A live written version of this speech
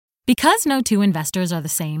Because no two investors are the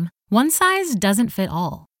same, one size doesn't fit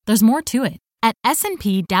all. There's more to it. At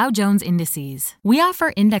S&P Dow Jones Indices, we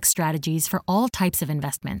offer index strategies for all types of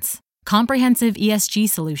investments. Comprehensive ESG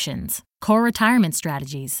solutions, core retirement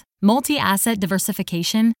strategies, multi-asset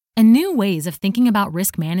diversification, and new ways of thinking about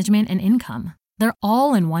risk management and income. They're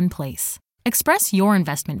all in one place. Express your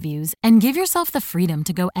investment views and give yourself the freedom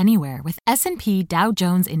to go anywhere with S&P Dow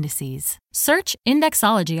Jones Indices. Search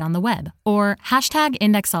Indexology on the web or hashtag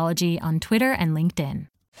Indexology on Twitter and LinkedIn.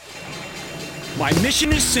 My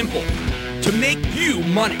mission is simple, to make you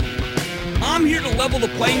money. I'm here to level the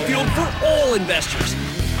playing field for all investors.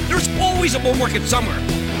 There's always a bull market somewhere,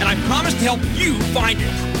 and I promise to help you find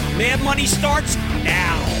it. Mad Money starts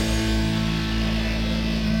now.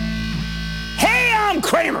 Hey, I'm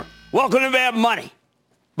Cramer. Welcome to Mad Money.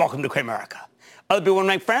 Welcome to Cramerica. Other people want to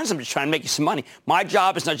make friends. I'm just trying to make you some money. My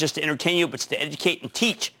job is not just to entertain you, but it's to educate and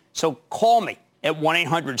teach. So call me at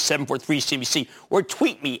 1-800-743-CBC or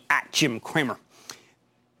tweet me at Jim Cramer.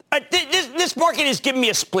 This market has given me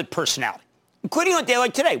a split personality, including on a day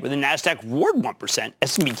like today, where the Nasdaq roared 1%,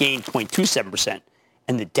 S&P gained 0.27%,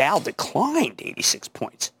 and the Dow declined 86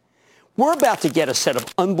 points. We're about to get a set of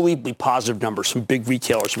unbelievably positive numbers from big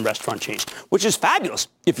retailers and restaurant chains, which is fabulous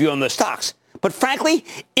if you own those stocks. But frankly,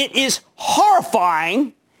 it is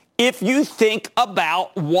horrifying if you think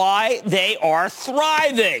about why they are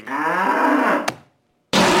thriving.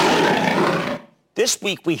 This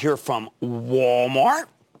week we hear from Walmart.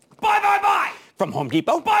 Buy, buy, buy. From Home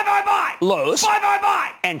Depot. Buy, buy, buy. Lowe's. Buy, buy,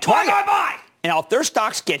 buy. And Target. Buy, buy, buy. And if their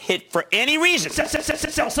stocks get hit for any reason,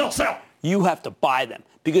 sell, you have to buy them.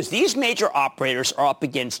 Because these major operators are up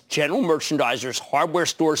against general merchandisers, hardware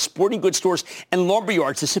stores, sporting goods stores, and lumber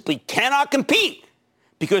yards that simply cannot compete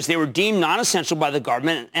because they were deemed non-essential by the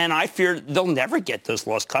government, and I fear they'll never get those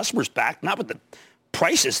lost customers back, not with the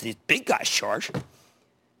prices these big guys charge.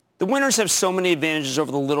 The winners have so many advantages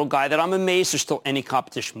over the little guy that I'm amazed there's still any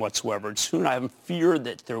competition whatsoever, and soon I have fear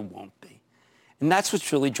that there won't be. And that's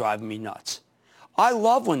what's really driving me nuts. I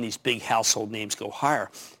love when these big household names go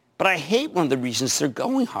higher. But I hate one of the reasons they're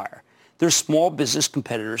going higher. Their small business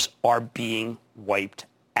competitors are being wiped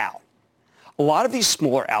out. A lot of these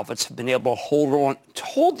smaller outfits have been able to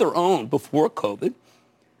hold their own before COVID.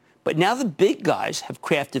 But now the big guys have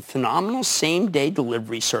crafted phenomenal same-day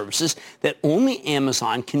delivery services that only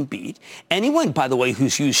Amazon can beat. Anyone, by the way,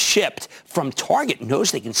 who's used Shipped from Target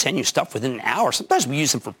knows they can send you stuff within an hour. Sometimes we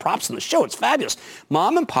use them for props on the show. It's fabulous.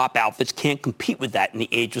 Mom and pop outfits can't compete with that in the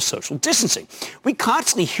age of social distancing. We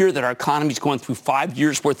constantly hear that our economy is going through 5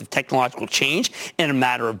 years' worth of technological change in a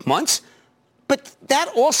matter of months. But that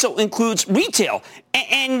also includes retail.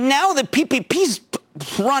 And now the PPP's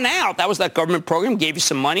run out. That was that government program, gave you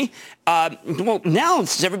some money. Well, now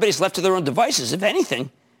since everybody's left to their own devices, if anything,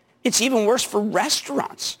 it's even worse for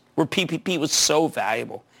restaurants where PPP was so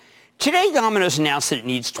valuable. Today, Domino's announced that it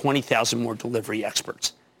needs 20,000 more delivery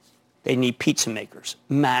experts. They need pizza makers,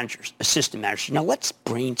 managers, assistant managers. Now, let's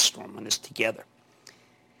brainstorm on this together.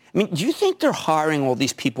 I mean, do you think they're hiring all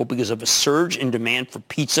these people because of a surge in demand for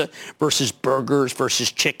pizza versus burgers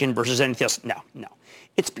versus chicken versus anything else? No.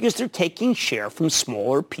 It's because they're taking share from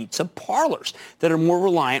smaller pizza parlors that are more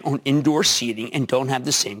reliant on indoor seating and don't have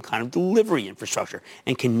the same kind of delivery infrastructure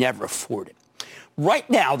and can never afford it. Right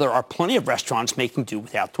now, there are plenty of restaurants making do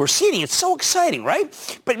with outdoor seating. It's so exciting, right?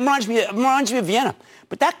 But it reminds me of Vienna.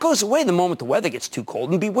 But that goes away the moment the weather gets too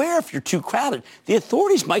cold. And beware, if you're too crowded, the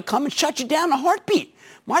authorities might come and shut you down in a heartbeat.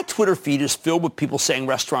 My Twitter feed is filled with people saying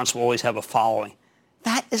restaurants will always have a following.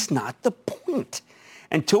 That is not the point.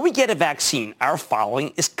 Until we get a vaccine, our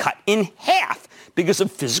following is cut in half because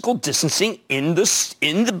of physical distancing in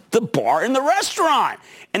the bar and the restaurant.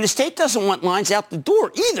 And the state doesn't want lines out the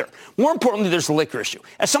door either. More importantly, there's the liquor issue.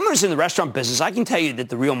 As someone who's in the restaurant business, I can tell you that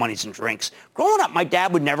the real money's in drinks. Growing up, my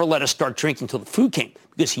dad would never let us start drinking until the food came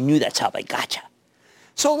because he knew that's how they got you.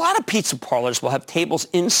 So a lot of pizza parlors will have tables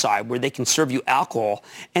inside where they can serve you alcohol,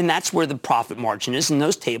 and that's where the profit margin is, and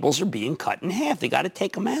those tables are being cut in half. They got to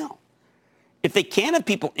take them out. If they can't have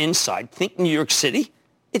people inside, think New York City,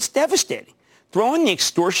 it's devastating. Throw in the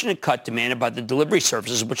extortionate cut demanded by the delivery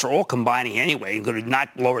services, which are all combining anyway and going to not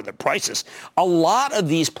lower their prices. A lot of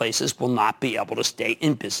these places will not be able to stay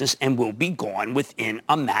in business and will be gone within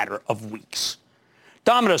a matter of weeks.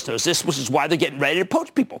 Domino's knows this, which is why they're getting ready to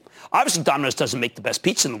poach people. Obviously, Domino's doesn't make the best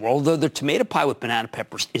pizza in the world, though their tomato pie with banana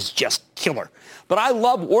peppers is just killer. But I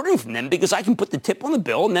love ordering from them because I can put the tip on the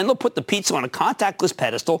bill, and then they'll put the pizza on a contactless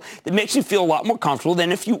pedestal that makes you feel a lot more comfortable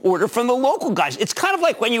than if you order from the local guys. It's kind of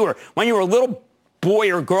like when you were a little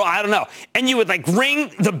boy or girl, I don't know, and you would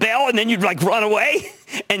ring the bell and then you'd run away,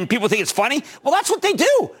 and people think it's funny. Well, that's what they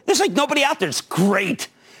do. There's nobody out there. It's great.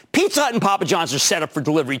 Pizza Hut and Papa John's are set up for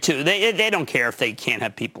delivery, too. They don't care if they can't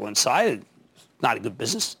have people inside. Not a good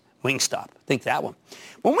business. Wingstop. Think that one.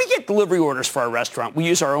 When we get delivery orders for our restaurant, we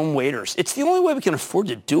use our own waiters. It's the only way we can afford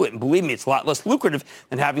to do it. And believe me, it's a lot less lucrative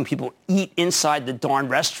than having people eat inside the darn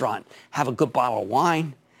restaurant, have a good bottle of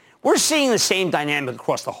wine. We're seeing the same dynamic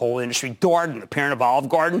across the whole industry. Darden, the parent of Olive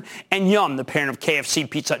Garden, and Yum, the parent of KFC,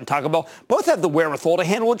 Pizza Hut, and Taco Bell, both have the wherewithal to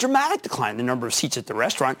handle a dramatic decline in the number of seats at the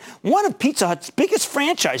restaurant. One of Pizza Hut's biggest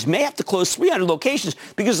franchise may have to close 300 locations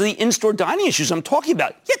because of the in-store dining issues I'm talking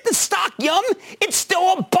about. Yet the stock, Yum, it's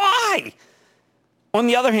still a buy. On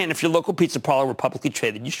the other hand, if your local pizza parlor were publicly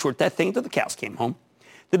traded, you short that thing until the cows came home.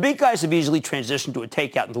 The big guys have easily transitioned to a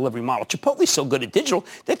takeout and delivery model. Chipotle's so good at digital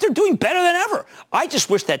that they're doing better than ever. I just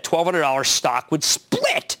wish that $1,200 stock would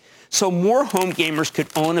split so more home gamers could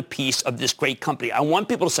own a piece of this great company. I want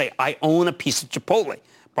people to say, I own a piece of Chipotle.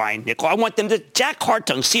 Brian Nichol, I want them to, Jack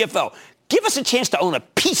Hartung, CFO, give us a chance to own a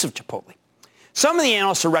piece of Chipotle. Some of the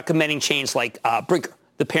analysts are recommending chains like Brinker,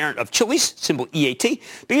 the parent of Chili's, symbol EAT,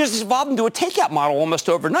 because it's evolved into a takeout model almost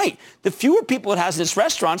overnight. The fewer people it has in its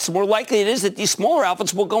restaurants, the more likely it is that these smaller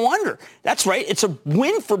outfits will go under. That's right. It's a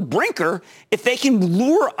win for Brinker if they can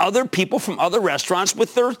lure other people from other restaurants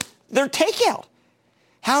with their takeout.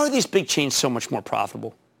 How are these big chains so much more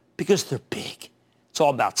profitable? Because they're big. It's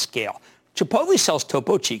all about scale. Chipotle sells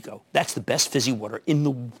Topo Chico. That's the best fizzy water in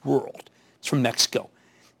the world. It's from Mexico.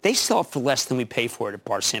 They sell it for less than we pay for it at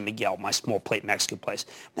Bar San Miguel, my small plate Mexican place.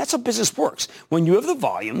 That's how business works. When you have the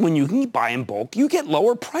volume, when you can buy in bulk, you get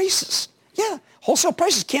lower prices. Yeah, wholesale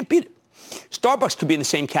prices can't beat it. Starbucks could be in the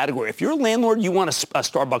same category. If you're a landlord, you want a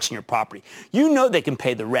Starbucks in your property. You know they can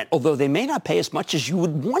pay the rent, although they may not pay as much as you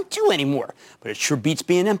would want to anymore. But it sure beats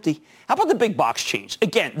being empty. How about the big box chains?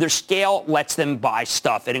 Again, their scale lets them buy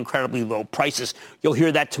stuff at incredibly low prices. You'll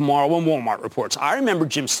hear that tomorrow when Walmart reports. I remember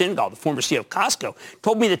Jim Singal, the former CEO of Costco,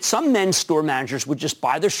 told me that some men's store managers would just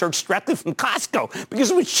buy their shirts directly from Costco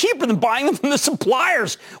because it was cheaper than buying them from the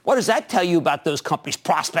suppliers. What does that tell you about those companies'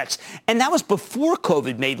 prospects? And that was before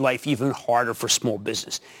COVID made life even harder for small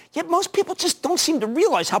business. Yet most people just don't seem to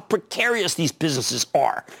realize how precarious these businesses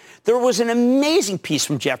are. There was an amazing piece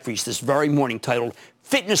from Jefferies this very morning titled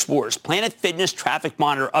Fitness Wars, Planet Fitness Traffic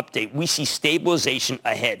Monitor Update. We see stabilization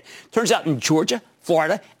ahead. Turns out in Georgia,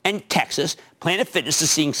 Florida, and Texas, Planet Fitness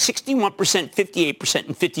is seeing 61%, 58%,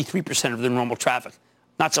 and 53% of their normal traffic.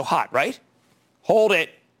 Not so hot, right? Hold it.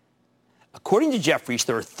 According to Jefferies,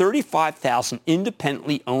 there are 35,000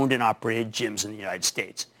 independently owned and operated gyms in the United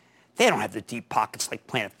States. They don't have the deep pockets like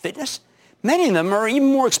Planet Fitness. Many of them are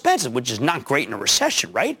even more expensive, which is not great in a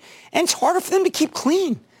recession, right? And it's harder for them to keep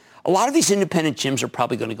clean. A lot of these independent gyms are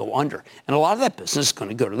probably going to go under, and a lot of that business is going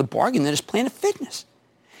to go to the bargain that is Planet Fitness.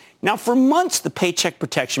 Now, for months, the Paycheck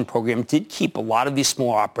Protection Program did keep a lot of these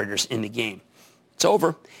small operators in the game. It's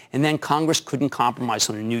over, and then Congress couldn't compromise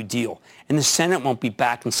on a new deal, and the Senate won't be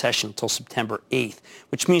back in session until September 8th,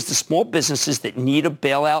 which means the small businesses that need a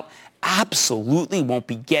bailout absolutely won't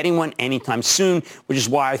be getting one anytime soon, which is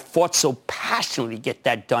why I fought so passionately to get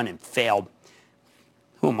that done and failed.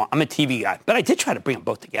 Who am I? I'm a TV guy, but I did try to bring them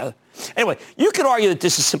both together. Anyway, you could argue that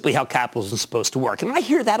this is simply how capitalism is supposed to work, and I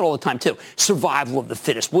hear that all the time, too. Survival of the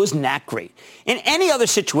fittest. Well, isn't that great? In any other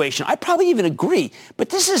situation, I'd probably even agree, but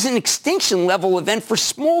this is an extinction-level event for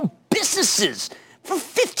small businesses, for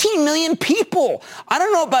 15 million people. I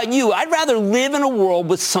don't know about you. I'd rather live in a world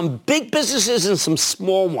with some big businesses and some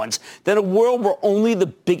small ones than a world where only the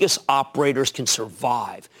biggest operators can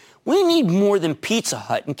survive. We need more than Pizza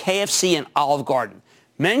Hut and KFC and Olive Garden.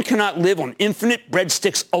 Men cannot live on infinite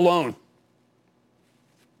breadsticks alone.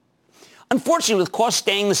 Unfortunately, with costs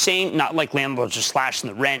staying the same, not like landlords are slashing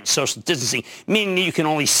the rent, social distancing, meaning that you can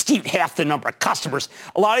only seat half the number of customers,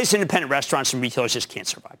 a lot of these independent restaurants and retailers just can't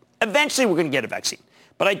survive. Eventually, we're going to get a vaccine.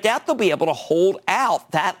 But I doubt they'll be able to hold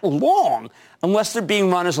out that long unless they're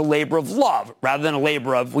being run as a labor of love rather than a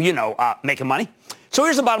labor of, making money. So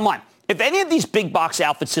here's the bottom line. If any of these big box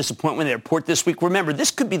outfits disappoint when they report this week, remember,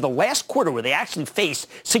 this could be the last quarter where they actually face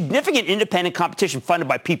significant independent competition funded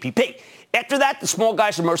by PPP. After that, the small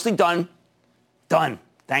guys are mostly done,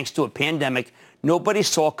 thanks to a pandemic nobody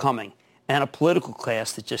saw coming and a political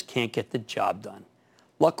class that just can't get the job done.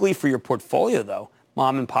 Luckily for your portfolio, though,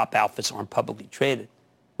 mom and pop outfits aren't publicly traded,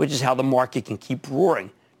 which is how the market can keep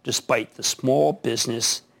roaring despite the small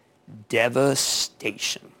business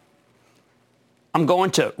devastation. I'm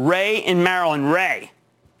going to Ray in Maryland. Ray.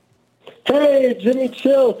 Hey, Jimmy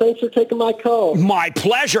Chill. Thanks for taking my call. My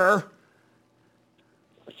pleasure.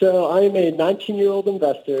 So I am a 19-year-old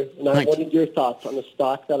investor, and I wanted your thoughts on the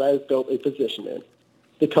stock that I have built a position in.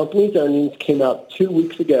 The company's earnings came out 2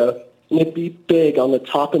 weeks ago, and it beat big on the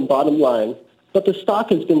top and bottom line. but the stock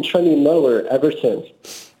has been trending lower ever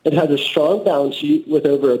since. It has a strong balance sheet with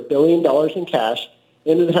over $1 billion in cash,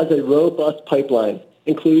 and it has a robust pipeline,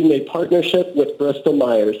 including a partnership with Bristol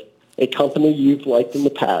Myers, a company you've liked in the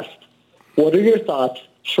past. What are your thoughts,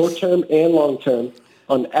 short-term and long-term,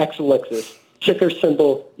 on Exelixis, ticker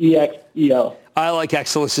symbol EXEL? I like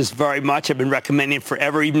Exelixis very much. I've been recommending it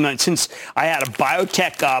forever, even since I had a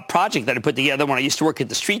biotech project that I put together when I used to work at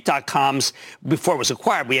the street.coms before it was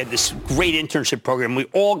acquired. We had this great internship program. We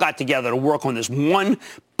all got together to work on this one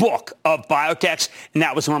book of biotechs, and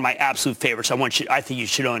that was one of my absolute favorites. I think you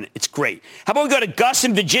should own it. It's great. How about we go to Gus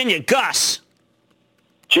in Virginia? Gus.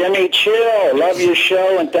 Jimmy, chill. Love your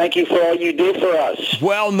show, and thank you for all you do for us.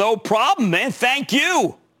 Well, no problem, man. Thank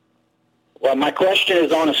you. Well, my question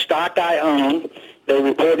is on a stock I own. They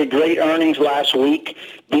reported great earnings last week,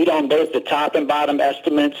 beat on both the top and bottom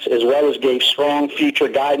estimates, as well as gave strong future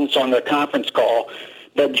guidance on their conference call.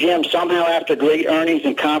 But, Jim, somehow after great earnings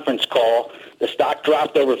and conference call, the stock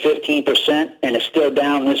dropped over 15% and is still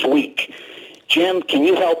down this week. Jim, can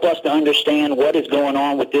you help us to understand what is going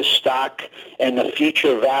on with this stock and the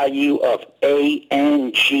future value of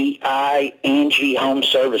ANGI, Angie Home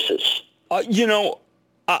Services?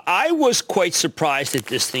 I was quite surprised that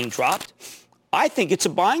this thing dropped. I think it's a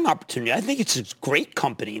buying opportunity. I think it's a great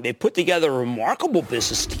company. They put together a remarkable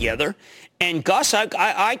business together. And Gus,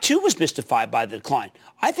 I too was mystified by the decline.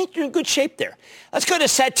 I think you're in good shape there. Let's go to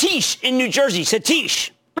Satish in New Jersey.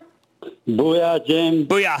 Satish. Booyah, Jim.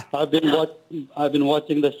 Booyah. I've been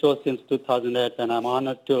watching the show since 2008, and I'm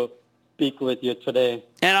honored to speak with you today.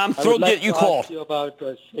 And I'm thrilled that you called. I would like to ask you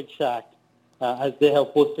about Shake Shack, as they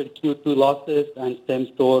have posted Q2 losses and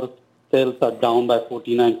same-store sales are down by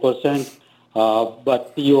 49%.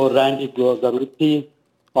 But CEO Randy Garutti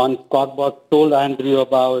on Squawk told Andrew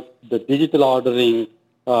about the digital ordering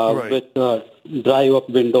with drive-up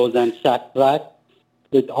windows and Shack Track.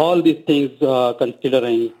 With all these things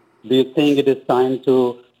considering, do you think it is time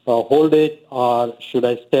to hold it, or should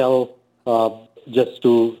I sell just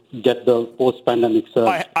to get the post-pandemic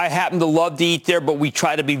surge? I happen to love to eat there, but we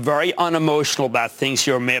try to be very unemotional about things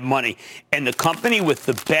here at Mad Money. And the company with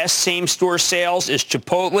the best same-store sales is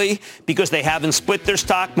Chipotle, because they haven't split their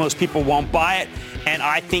stock. Most people won't buy it. And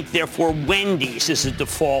I think, therefore, Wendy's is a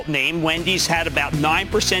default name. Wendy's had about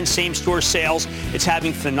 9% same-store sales. It's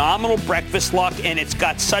having phenomenal breakfast luck, and it's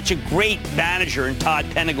got such a great manager in Todd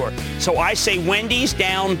Penegor. So I say Wendy's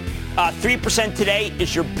down 3% today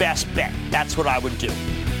is your best bet. That's what I would do.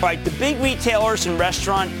 All right, the big retailers and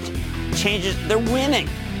restaurant changes, they're winning,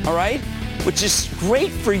 all right, which is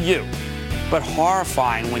great for you, but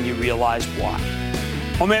horrifying when you realize why.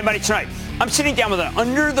 On Mad Money tonight, I'm sitting down with an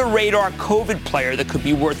under-the-radar COVID player that could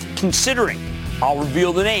be worth considering. I'll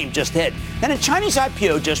reveal the name just ahead. Then a Chinese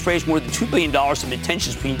IPO just raised more than $2 billion in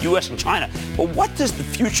tensions between U.S. and China. But what does the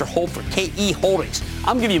future hold for KE Holdings?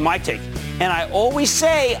 I'm giving you my take. And I always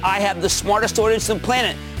say I have the smartest audience on the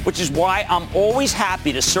planet, which is why I'm always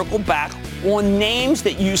happy to circle back on names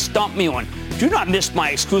that you stump me on. Do not miss my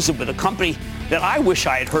exclusive with a company that I wish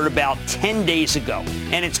I had heard about 10 days ago.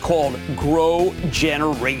 And it's called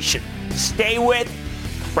GrowGeneration. Stay with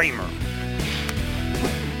Cramer.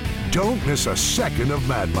 Don't miss a second of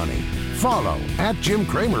Mad Money. Follow @Jim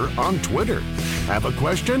Cramer on Twitter. Have a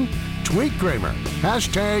question? Tweet Cramer.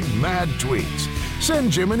 #MadTweets.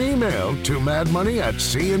 Send Jim an email to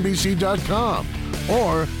madmoney@cnbc.com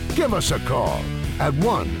or give us a call at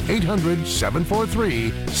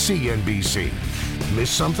 1-800-743-CNBC.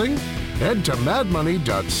 Miss something? Head to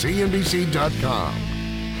madmoney.cnbc.com.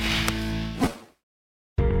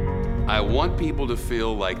 I want people to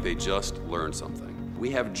feel like they just learned something.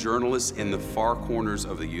 We have journalists in the far corners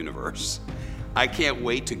of the universe. I can't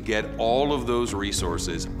wait to get all of those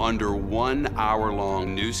resources under 1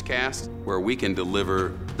 hour-long newscast where we can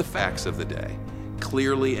deliver the facts of the day,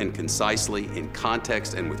 clearly and concisely, in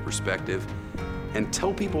context and with perspective, and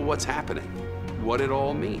tell people what's happening, what it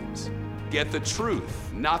all means. Get the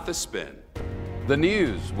truth, not the spin. The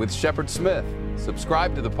News with Shepard Smith.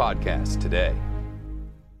 Subscribe to the podcast today.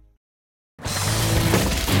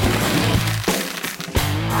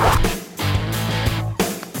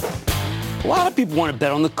 A lot of people want to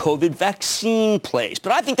bet on the COVID vaccine plays,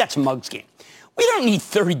 but I think that's a mug's game. We don't need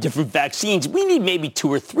 30 different vaccines. We need maybe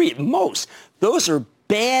 2 or 3 at most. Those are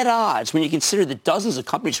bad odds when you consider that dozens of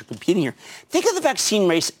companies are competing here. Think of the vaccine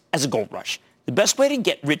race as a gold rush. The best way to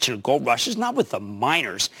get rich in a gold rush is not with the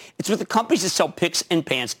miners. It's with the companies that sell picks and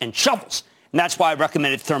pans and shovels. And that's why I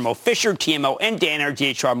recommended Thermo Fisher, TMO, and Danaher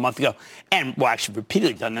DHR a month ago. And, well, actually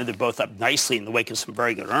repeatedly done them. They're both up nicely in the wake of some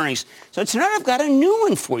very good earnings. So tonight I've got a new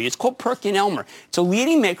one for you. It's called PerkinElmer. It's a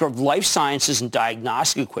leading maker of life sciences and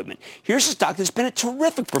diagnostic equipment. Here's a stock that's been a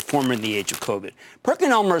terrific performer in the age of COVID.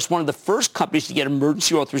 PerkinElmer is one of the first companies to get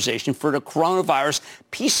emergency authorization for the coronavirus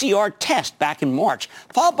PCR test back in March,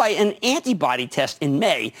 followed by an antibody test in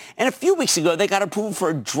May. And a few weeks ago, they got approval for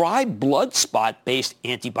a dry blood spot-based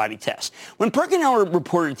antibody test. When PerkinElmer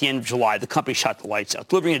reported at the end of July, the company shot the lights out,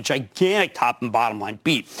 delivering a gigantic top and bottom line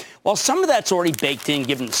beat. While some of that's already baked in,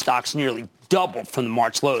 given the stock's nearly doubled from the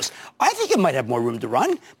March lows, I think it might have more room to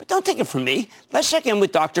run, but don't take it from me. Let's check in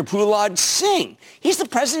with Dr. Prahlad Singh. He's the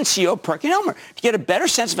president and CEO of PerkinElmer. To get a better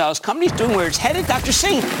sense of how his company's doing, where it's headed, Dr.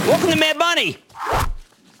 Singh, welcome to Mad Money.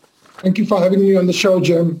 Thank you for having me on the show,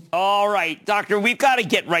 Jim. All right, Doctor, we've got to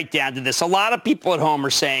get right down to this. A lot of people at home are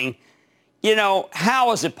saying, you know,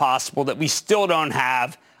 how is it possible that we still don't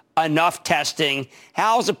have enough testing?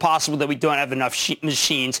 How is it possible that we don't have enough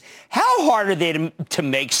machines? How hard are they to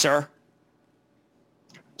make, sir?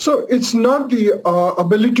 So it's not the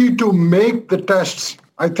ability to make the tests.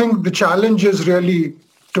 I think the challenge is really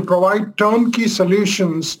to provide turnkey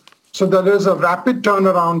solutions so that there's a rapid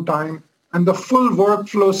turnaround time and the full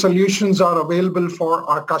workflow solutions are available for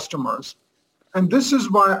our customers. And this is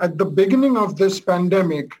why at the beginning of this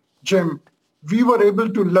pandemic, Jim, we were able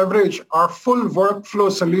to leverage our full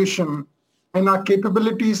workflow solution and our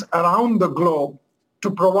capabilities around the globe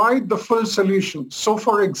to provide the full solution. So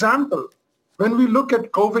for example, when we look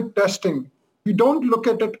at COVID testing, we don't look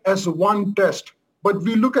at it as one test, but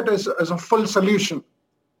we look at it as a full solution.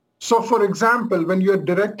 So for example, when you're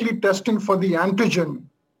directly testing for the antigen,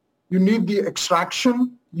 you need the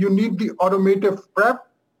extraction, you need the automated prep,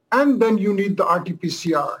 and then you need the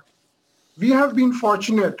RT-PCR. We have been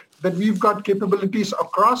fortunate that we've got capabilities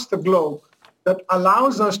across the globe that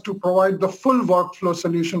allows us to provide the full workflow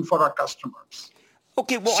solution for our customers.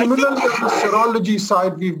 Okay, well, similarly, on the serology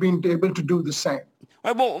side, we've been able to do the same.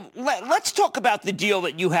 All right, well, let's talk about the deal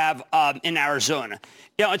that you have in Arizona.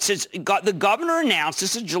 You know, it says the governor announced,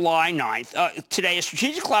 this is July 9th, today, a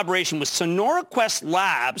strategic collaboration with Sonora Quest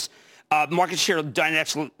Labs, market share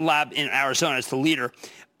Dynetics Lab in Arizona is the leader,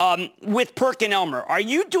 with PerkinElmer. Are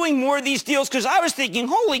you doing more of these deals? Because I was thinking,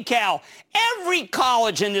 holy cow, every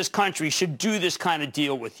college in this country should do this kind of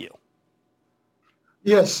deal with you.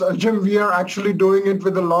 Yes, Jim, we are actually doing it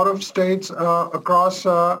with a lot of states across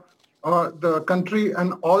the country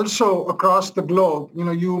and also across the globe. You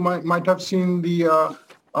know, you might have seen the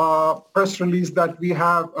press release that we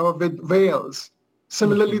have with Wales.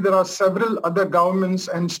 Similarly, there are several other governments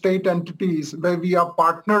and state entities where we are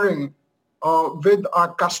partnering with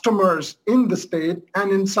our customers in the state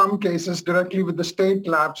and in some cases directly with the state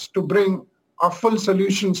labs to bring our full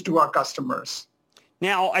solutions to our customers.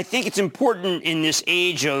 Now, I think it's important in this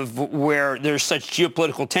age of where there's such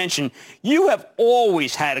geopolitical tension, you have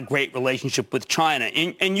always had a great relationship with China.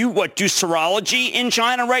 And you, do serology in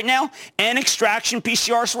China right now and extraction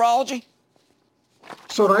PCR serology?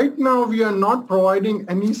 So right now, we are not providing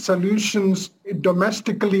any solutions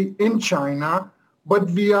domestically in China, but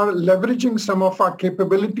we are leveraging some of our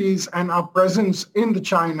capabilities and our presence in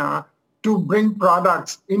China to bring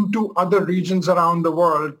products into other regions around the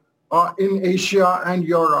world, in Asia and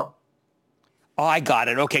Europe. Oh, I got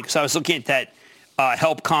it. Okay, because I was looking at that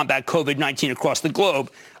help combat COVID-19 across the globe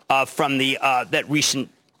from the recent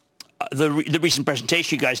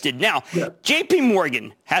presentation you guys did. Now, yeah. JP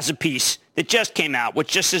Morgan has a piece that just came out, which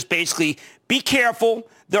just says basically, be careful.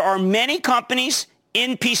 There are many companies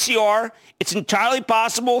in PCR. It's entirely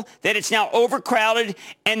possible that it's now overcrowded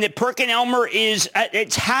and that PerkinElmer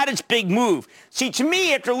it's had its big move. See, to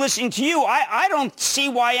me, after listening to you, I don't see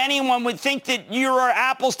why anyone would think that you're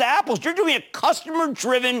apples to apples. You're doing a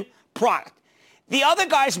customer-driven product. The other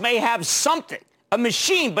guys may have something, a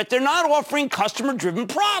machine, but they're not offering customer-driven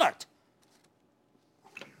product.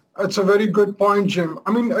 That's a very good point, Jim.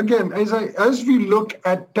 I mean, again, as we look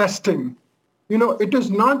at testing, you know, it is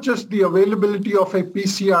not just the availability of a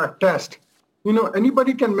PCR test. You know,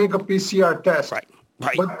 anybody can make a PCR test. Right.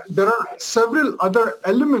 But there are several other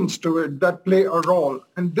elements to it that play a role.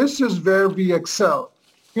 And this is where we excel.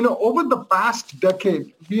 You know, over the past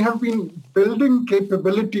decade, we have been building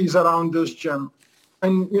capabilities around this, Jim.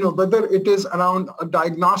 And, you know, whether it is around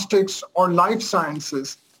diagnostics or life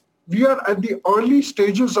sciences, we are at the early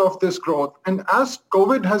stages of this growth. And as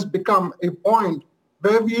COVID has become a point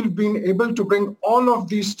where we've been able to bring all of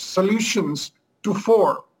these solutions to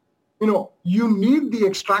fore, you know, you need the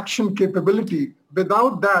extraction capability.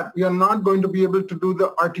 Without that, we are not going to be able to do the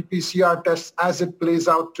RT-PCR tests as it plays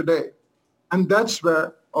out today. And that's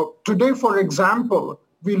where Today, for example,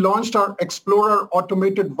 we launched our Explorer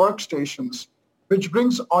automated workstations, which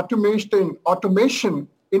brings automation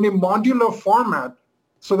in a modular format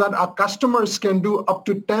so that our customers can do up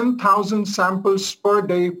to 10,000 samples per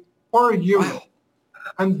day per unit. Wow.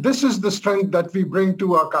 And this is the strength that we bring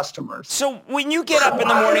to our customers. So when you get up in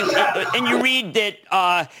the morning and you read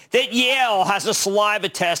that Yale has a saliva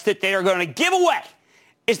test that they are going to give away,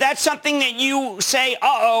 is that something that you say,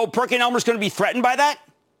 PerkinElmer is going to be threatened by that?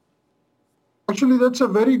 Actually, that's a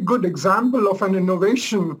very good example of an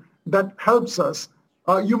innovation that helps us.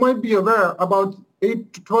 You might be aware, about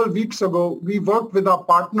 8 to 12 weeks ago, we worked with our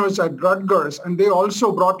partners at Rutgers, and they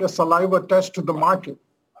also brought a saliva test to the market,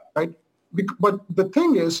 right? But the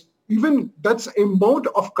thing is, even that's a mode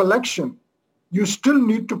of collection. You still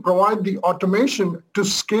need to provide the automation to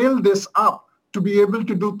scale this up to be able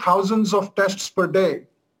to do thousands of tests per day.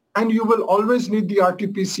 And you will always need the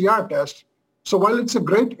RT-PCR test. So while it's a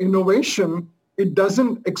great innovation, it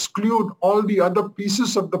doesn't exclude all the other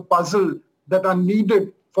pieces of the puzzle that are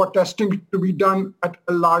needed for testing to be done at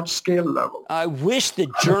a large scale level. I wish the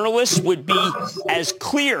journalists would be as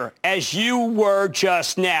clear as you were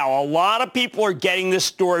just now. A lot of people are getting this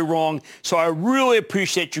story wrong, so I really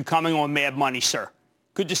appreciate you coming on Mad Money, sir.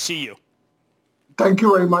 Good to see you. Thank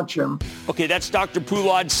you very much, Jim. Okay, that's Dr.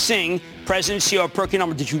 Prahlad Singh, President and CEO of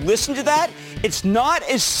PerkinElmer. Did you listen to that? It's not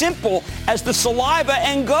as simple as the saliva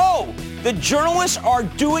and go. The journalists are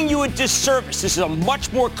doing you a disservice. This is a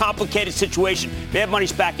much more complicated situation. Mad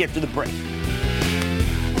Money's back after the break.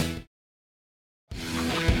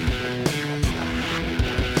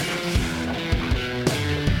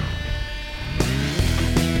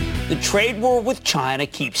 The trade war with China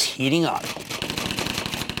keeps heating up.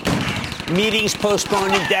 Meetings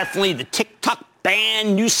postponed indefinitely, the TikTok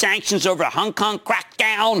ban, new sanctions over Hong Kong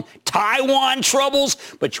crackdown, Taiwan troubles,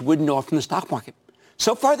 but you wouldn't know it from the stock market.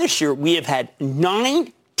 So far this year, we have had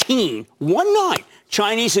 19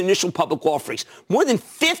 Chinese initial public offerings. More than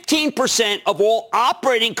 15% of all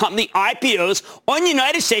operating company IPOs on the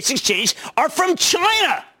United States exchange are from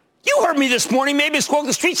China. You heard me this morning, maybe it's walking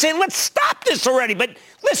the street saying, let's stop this already, but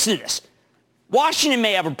listen to this. Washington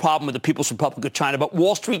may have a problem with the People's Republic of China, but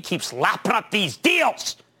Wall Street keeps lapping up these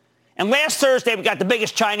deals. And last Thursday, we got the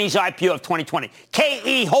biggest Chinese IPO of 2020,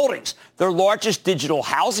 KE Holdings, their largest digital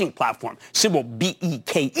housing platform, symbol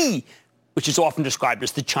BEKE, which is often described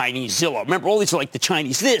as the Chinese Zillow. Remember, all these are like the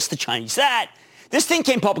Chinese this, the Chinese that. This thing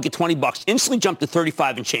came public at $20, instantly jumped to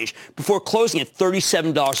 $35 and change before closing at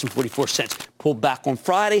 $37.44. Pulled back on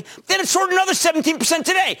Friday. Then it soared another 17%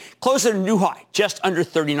 today. Closed at a new high, just under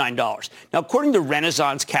 $39. Now, according to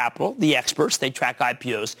Renaissance Capital, the experts, they track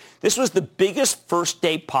IPOs, this was the biggest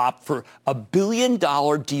first-day pop for a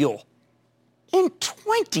billion-dollar deal in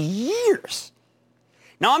 20 years.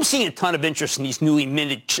 Now, I'm seeing a ton of interest in these newly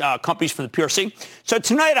minted companies from the PRC. So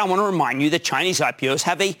tonight, I want to remind you that Chinese IPOs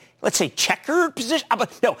have a, let's say, checkered position.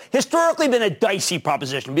 No, historically been a dicey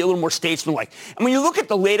proposition, be a little more statesmanlike. And when you look at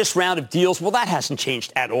the latest round of deals, well, that hasn't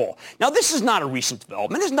changed at all. Now, this is not a recent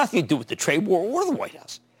development. It has nothing to do with the trade war or the White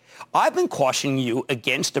House. I've been cautioning you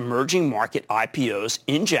against emerging market IPOs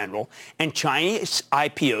in general and Chinese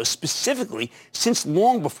IPOs specifically since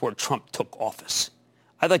long before Trump took office.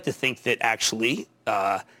 I'd like to think that actually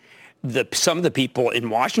some of the people in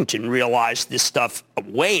Washington realized this stuff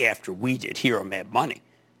way after we did here on Mad Money.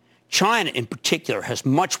 China, in particular, has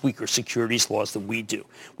much weaker securities laws than we do,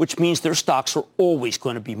 which means their stocks are always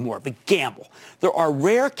going to be more of a gamble. There are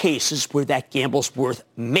rare cases where that gamble is worth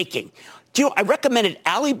making. Do you know, I recommended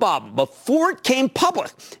Alibaba before it came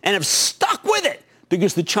public and have stuck with it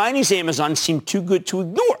because the Chinese Amazon seemed too good to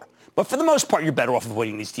ignore. But for the most part, you're better off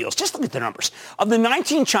avoiding these deals. Just look at the numbers. Of the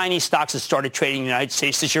 19 Chinese stocks that started trading in the United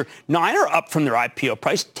States this year, 9 are up from their IPO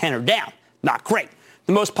price, 10 are down. Not great.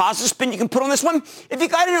 The most positive spin you can put on this one, if you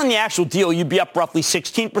got in on the actual deal, you'd be up roughly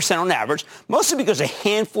 16% on average, mostly because a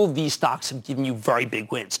handful of these stocks have given you very big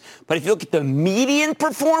wins. But if you look at the median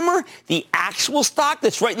performer, the actual stock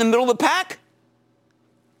that's right in the middle of the pack,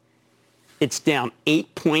 it's down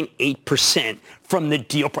 8.8% from the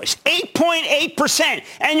deal price. 8.8%!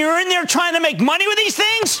 And you're in there trying to make money with these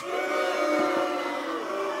things?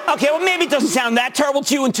 Okay, well, maybe it doesn't sound that terrible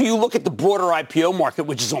to you until you look at the broader IPO market,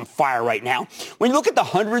 which is on fire right now. When you look at the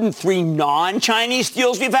 103 non-Chinese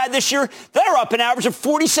deals we've had this year, they're up an average of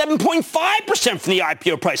 47.5% from the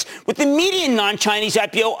IPO price, with the median non-Chinese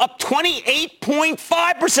IPO up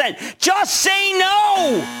 28.5%. Just say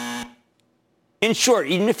no! In short,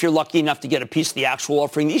 even if you're lucky enough to get a piece of the actual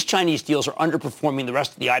offering, these Chinese deals are underperforming the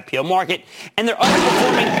rest of the IPO market, and they're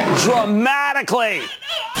underperforming dramatically.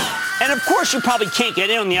 And of course, you probably can't get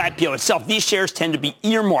in on the IPO itself. These shares tend to be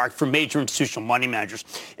earmarked for major institutional money managers.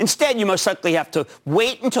 Instead, you most likely have to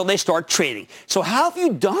wait until they start trading. So how have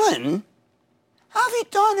you done? How have you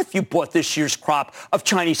done if you bought this year's crop of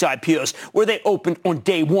Chinese IPOs where they opened on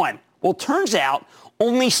day one? Well, it turns out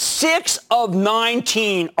only 6 of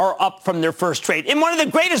 19 are up from their first trade in one of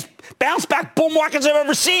the greatest bounce-back bull markets I've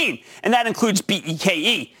ever seen. And that includes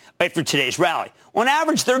BEKE, right, for today's rally. On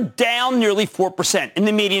average, they're down nearly 4%, and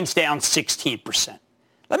the median's down 16%.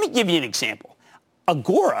 Let me give you an example.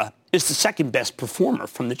 Agora is the second best performer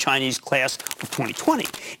from the Chinese class of 2020.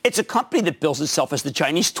 It's a company that bills itself as the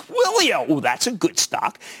Chinese Twilio. Oh, that's a good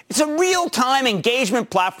stock. It's a real-time engagement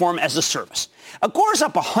platform as a service. Agora's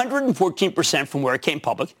up 114% from where it came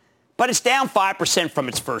public, but it's down 5% from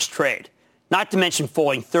its first trade, not to mention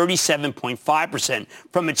falling 37.5%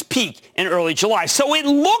 from its peak in early July. So it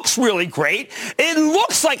looks really great. It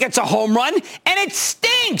looks like it's a home run, and it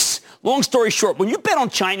stinks. Long story short, when you bet on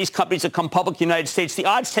Chinese companies that come public in the United States, the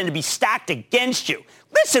odds tend to be stacked against you.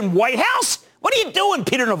 Listen, White House, what are you doing,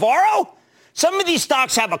 Peter Navarro? Some of these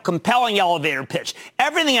stocks have a compelling elevator pitch.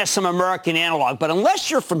 Everything has some American analog, but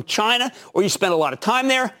unless you're from China or you spend a lot of time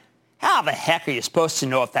there, how the heck are you supposed to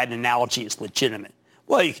know if that analogy is legitimate?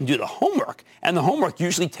 Well, you can do the homework, and the homework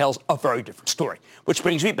usually tells a very different story, which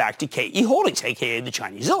brings me back to KE Holdings, a.k.a. the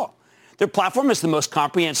Chinese Zillow. Their platform is the most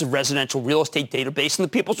comprehensive residential real estate database in the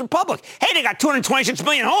People's Republic. Hey, they got 226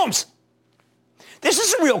 million homes. This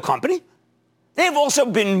is a real company. They've also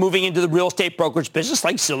been moving into the real estate brokerage business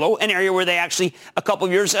like Zillow, an area where they're actually a couple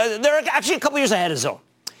of years ahead of Zillow.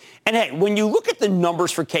 And hey, when you look at the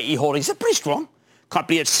numbers for KE Holdings, they're pretty strong.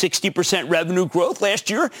 Company had 60% revenue growth last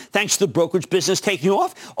year, thanks to the brokerage business taking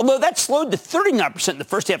off, although that slowed to 39% in the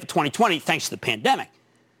first half of 2020, thanks to the pandemic.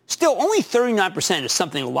 Still, only 39% is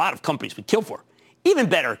something a lot of companies would kill for. Even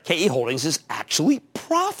better, KE Holdings is actually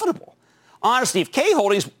profitable. Honestly, if KE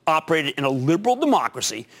Holdings operated in a liberal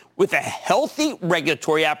democracy with a healthy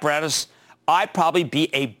regulatory apparatus, I'd probably be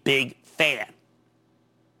a big fan.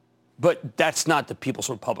 But that's not the People's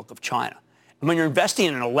Republic of China. And when you're investing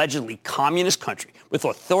in an allegedly communist country with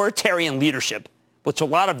authoritarian leadership, which a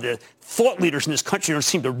lot of the thought leaders in this country don't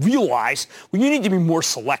seem to realize, well, you need to be more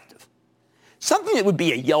selective. Something that would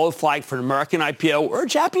be a yellow flag for an American IPO or a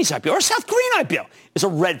Japanese IPO or a South Korean IPO is a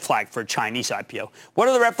red flag for a Chinese IPO. What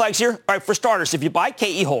are the red flags here? All right, for starters, if you buy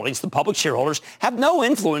KE Holdings, the public shareholders have no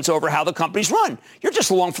influence over how the company's run. You're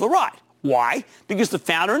just along for the ride. Why? Because the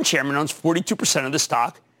founder and chairman owns 42% of the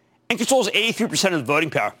stock and controls 83% of the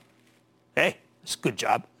voting power. Hey, that's a good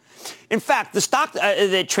job. In fact, the stock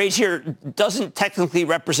that trades here doesn't technically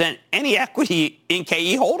represent any equity in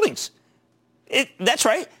KE Holdings. That's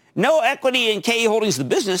right. No equity in KE Holdings, the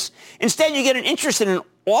business. Instead, you get an interest in an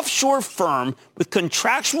offshore firm with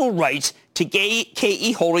contractual rights to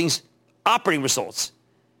KE Holdings operating results.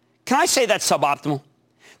 Can I say that's suboptimal?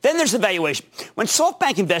 Then there's the valuation. When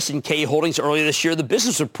SoftBank invested in KE Holdings earlier this year, the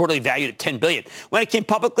business was reportedly valued at $10 billion. When it came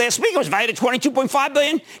public last week, it was valued at $22.5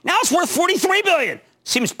 billion. Now it's worth $43 billion.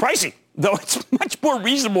 Seems pricey, though it's much more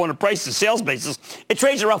reasonable on a price-to-sales basis. It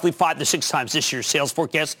trades at roughly 5 to 6 times this year's sales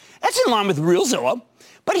forecast. That's in line with real Zillow.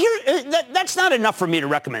 But here, that's not enough for me to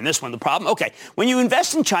recommend this one. The problem, okay, when you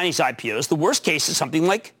invest in Chinese IPOs, the worst case is something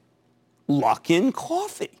like Luckin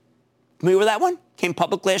Coffee. Familiar with that one? Came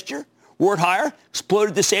public last year. Roared higher,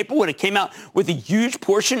 exploded this April when it came out with a huge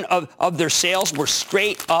portion of their sales were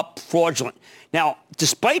straight up fraudulent. Now,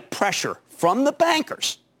 despite pressure from the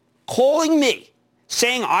bankers calling me,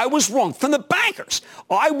 saying I was wrong, from the bankers,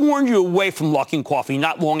 I warned you away from Luckin Coffee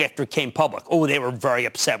not long after it came public. Oh, they were very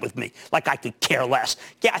upset with me, like I could care less.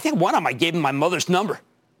 Yeah, I think one time I gave them my mother's number.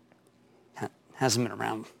 Hasn't been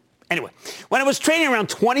around. Anyway, when it was trading around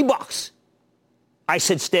 $20, I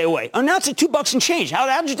said stay away. Oh, now it's at $2 and change. How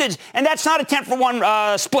did you do this? And that's not a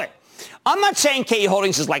 10-for-1 split. I'm not saying KE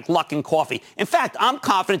Holdings is like Luckin Coffee. In fact, I'm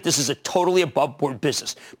confident this is a totally above-board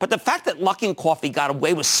business. But the fact that Luckin Coffee got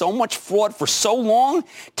away with so much fraud for so long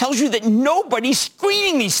tells you that nobody's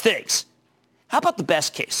screening these things. How about the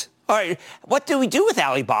best case? All right, what do we do with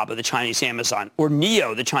Alibaba, the Chinese Amazon, or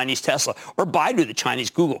NIO, the Chinese Tesla, or Baidu, the Chinese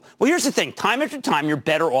Google? Well, here's the thing. Time after time, you're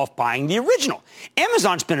better off buying the original.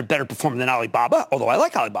 Amazon's been a better performer than Alibaba, although I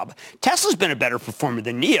like Alibaba. Tesla's been a better performer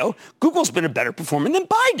than NIO. Google's been a better performer than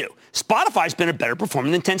Baidu. Spotify's been a better performer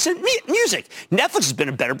than Tencent Music. Netflix has been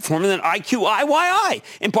a better performer than IQIYI,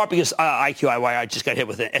 in part because IQIYI just got hit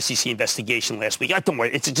with an SEC investigation last week. Don't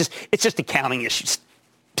worry, it's just accounting issues.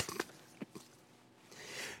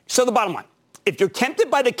 So the bottom line, if you're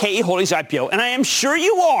tempted by the KE Holdings IPO, and I am sure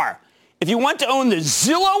you are, if you want to own the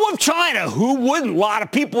Zillow of China, who wouldn't? A lot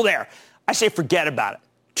of people there. I say forget about it.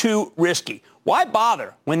 Too risky. Why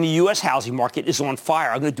bother when the U.S. housing market is on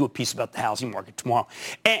fire? I'm going to do a piece about the housing market tomorrow.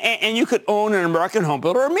 And you could own an American home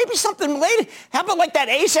builder or maybe something related. How about like that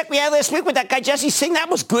ASEC we had last week with that guy Jesse Singh?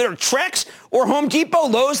 That was good. Or Trex or Home Depot,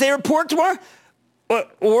 Lowe's, they report tomorrow.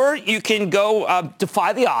 Or you can go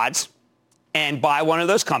defy the odds and buy one of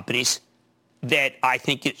those companies that I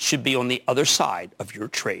think it should be on the other side of your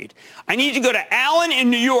trade. I need to go to Alan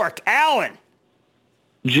in New York. Alan.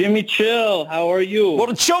 Jimmy Chill, how are you? Well,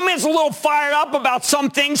 the Chill Man's a little fired up about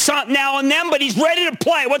some things now and then, but he's ready to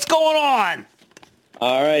play. What's going on?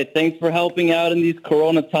 All right, thanks for helping out in these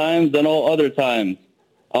Corona times and all other times.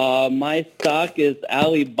 My stock is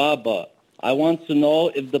Alibaba. I want to know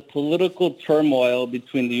if the political turmoil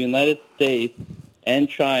between the United States and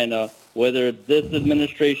China, whether it's this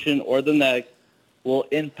administration or the next, will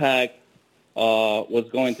impact what's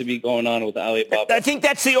going to be going on with Alibaba. I think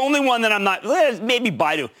that's the only one that I'm not, maybe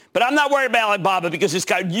Baidu, but I'm not worried about Alibaba because it's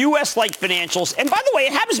got U.S.-like financials. And by the way,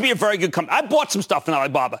 it happens to be a very good company. I bought some stuff in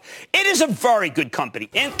Alibaba. It is a very good company.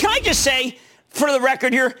 And can I just say, for the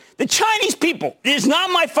record here, the Chinese people, it is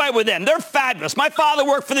not my fight with them. They're fabulous. My father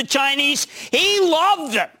worked for the Chinese. He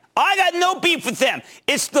loved them. I got no beef with them.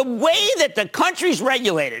 It's the way that the country's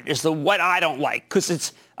regulated is what I don't like because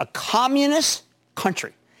it's a communist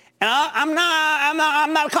country. And I'm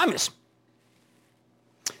not a communist.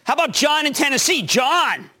 How about John in Tennessee?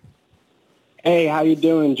 John. Hey, how you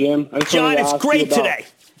doing, Jim? John, it's great today.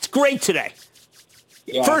 It's great today.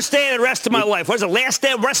 Yeah. First day of the rest of my life. What is it? Last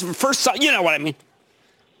day of the rest of the first, you know what I mean.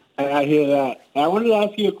 I hear that. I wanted to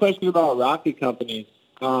ask you a question about rocket companies.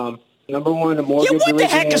 Number one, a mortgage originator. What the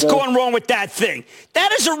heck is going wrong with that thing?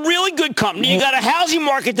 That is a really good company. You got a housing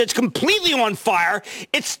market that's completely on fire.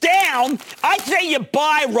 It's down. I say you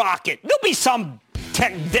buy Rocket. There'll be some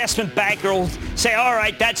tech investment banker who'll say, all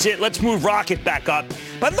right, that's it. Let's move Rocket back up.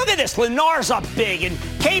 But look at this. Lennar's up big, and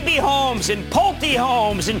KB Homes, and Pulte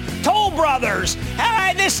Homes, and Toll Brothers.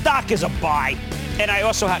 This stock is a buy. And I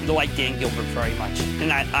also happen to like Dan Gilbert very much.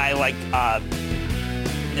 And I like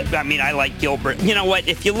Gilbert. You know what?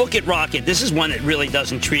 If you look at Rocket, this is one that really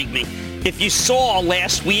does intrigue me. If you saw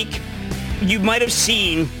last week, you might have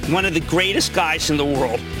seen one of the greatest guys in the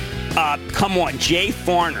world. Come on, Jay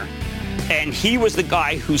Farner. And he was the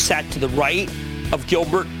guy who sat to the right of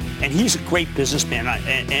Gilbert. And he's a great businessman.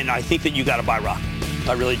 And I think that you got to buy Rocket.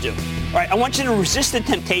 I really do. All right, I want you to resist the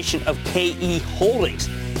temptation of KE Holdings.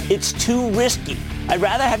 It's too risky. I'd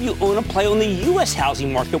rather have you own a play on the U.S.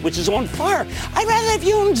 housing market, which is on fire. I'd rather have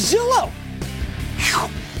you own Zillow. Whew.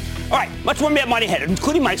 All right, much more Mad Money ahead,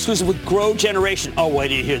 including my exclusive with GrowGeneration. Oh, wait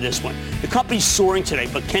till you hear this one. The company's soaring today,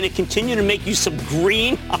 but can it continue to make you some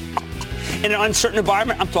green in an uncertain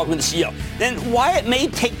environment? I'm talking with the CEO. Then why it may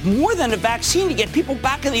take more than a vaccine to get people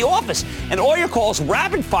back in the office. And all your calls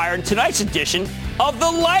rapid fire in tonight's edition of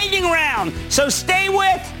the Lightning Round. So stay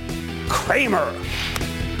with Cramer.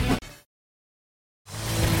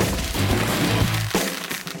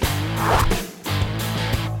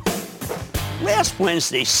 Last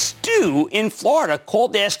Wednesday, Stu in Florida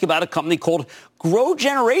called to ask about a company called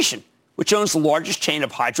GrowGeneration, which owns the largest chain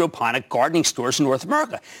of hydroponic gardening stores in North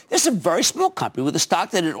America. This is a very small company with a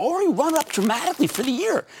stock that had already run up dramatically for the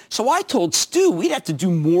year. So I told Stu we'd have to do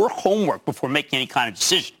more homework before making any kind of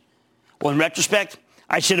decision. Well, in retrospect,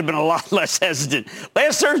 I should have been a lot less hesitant.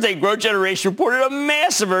 Last Thursday, GrowGeneration reported a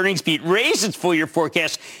massive earnings beat, raised its full-year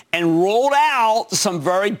forecast, and rolled out some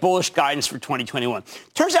very bullish guidance for 2021.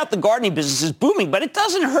 Turns out the gardening business is booming, but it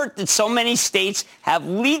doesn't hurt that so many states have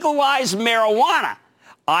legalized marijuana.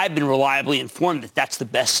 I've been reliably informed that that's the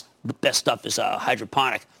best stuff is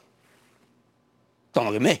hydroponic. Don't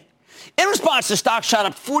look at me. In response, the stock shot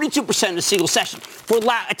up 42% in a single session. For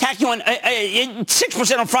attacking on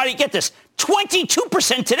 6% on Friday, get this,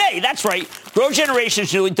 22% today. That's right. GrowGeneration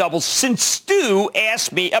has nearly doubled since Stu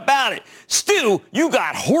asked me about it. Stu, you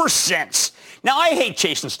got horse sense. Now, I hate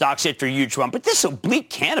chasing stocks after a huge run, but this oblique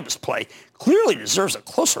cannabis play clearly deserves a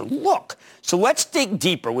closer look. So let's dig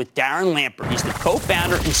deeper with Darren Lampert. He's the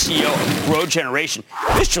co-founder and CEO of GrowGeneration.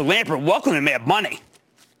 Mr. Lampert, welcome to Mad Money.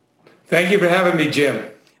 Thank you for having me, Jim.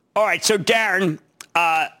 All right, so Darren,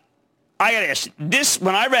 I got to ask you, this,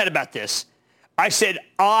 when I read about this, I said,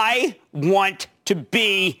 I want to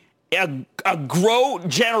be a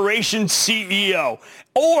GrowGeneration CEO,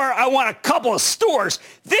 or I want a couple of stores.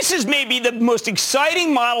 This is maybe the most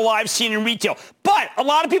exciting model I've seen in retail. But a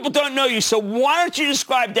lot of people don't know you, so why don't you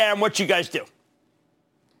describe, Darren, what you guys do?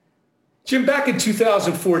 Jim, back in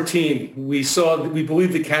 2014, we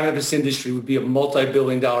believed the cannabis industry would be a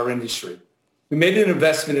multi-billion-dollar industry. We made an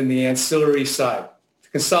investment in the ancillary side to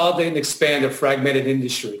consolidate and expand a fragmented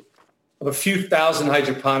industry of a few thousand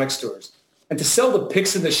hydroponic stores. and to sell the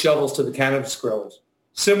picks and the shovels to the cannabis growers.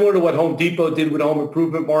 Similar to what Home Depot did with the home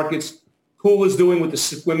improvement markets, Pool is doing with the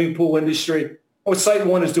swimming pool industry, and what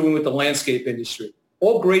SiteOne is doing with the landscape industry.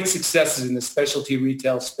 All great successes in the specialty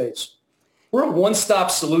retail space. We're a one-stop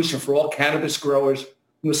solution for all cannabis growers,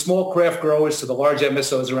 from the small craft growers to the large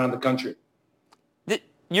MSOs around the country.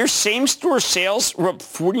 Your same-store sales were up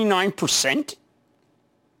 49%?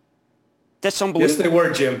 That's unbelievable. Yes, they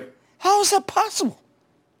were, Jim. How is that possible?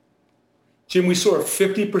 Jim, we saw a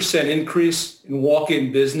 50% increase in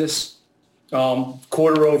walk-in business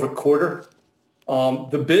quarter over quarter.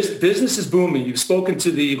 The business is booming. You've spoken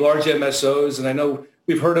to the large MSOs, and I know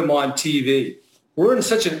we've heard them on TV. We're in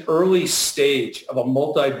such an early stage of a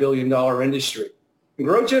multi-billion-dollar industry. And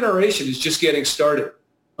GrowGeneration is just getting started.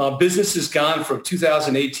 Business has gone from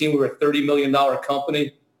 2018, we were a $30 million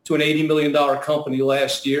company, to an $80 million company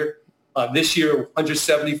last year. This year,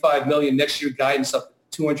 $175 million. Next year, guidance up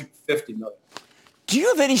to $250 million. Do you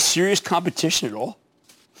have any serious competition at all?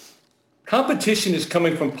 Competition is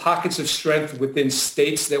coming from pockets of strength within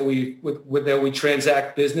states that we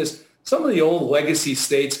transact business. Some of the old legacy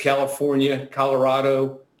states, California,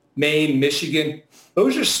 Colorado, Maine, Michigan,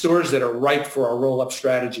 those are stores that are ripe for our roll-up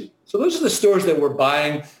strategy. So those are the stores that we're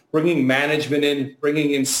buying, bringing management in,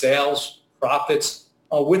 bringing in sales, profits.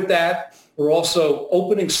 With that, we're also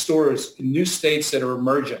opening stores in new states that are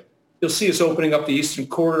emerging. You'll see us opening up the Eastern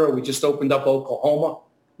Corridor. We just opened up Oklahoma.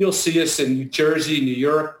 You'll see us in New Jersey, New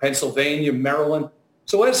York, Pennsylvania, Maryland.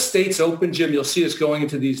 So as states open, Jim, you'll see us going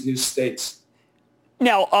into these new states.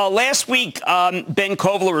 Now, last week, Ben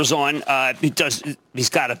Kovler was on. He's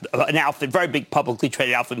got an outfit, very big publicly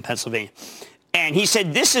traded outfit in Pennsylvania. And he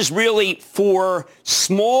said this is really for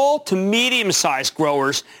small to medium-sized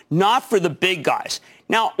growers, not for the big guys.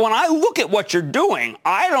 Now, when I look at what you're doing,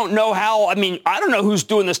 I don't know who's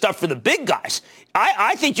doing the stuff for the big guys.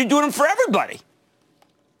 I think you're doing them for everybody.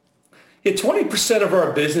 Yeah, 20% of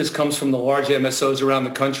our business comes from the large MSOs around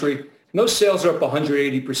the country. And those sales are up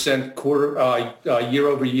 180% year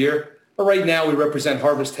over year. But right now, we represent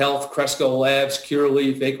Harvest Health, Cresco Labs,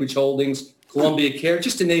 Curaleaf, Acreage Holdings, Columbia Care,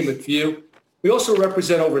 just to name a few. We also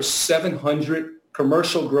represent over 700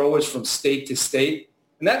 commercial growers from state to state.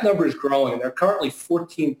 And that number is growing. There are currently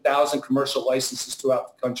 14,000 commercial licenses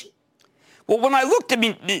throughout the country. Well, when I looked,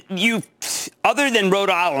 other than Rhode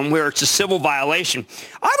Island, where it's a civil violation,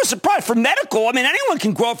 I was surprised. For medical, anyone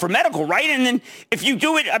can grow for medical, right? And then if you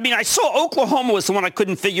do it, I saw Oklahoma was the one I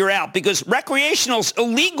couldn't figure out because recreational's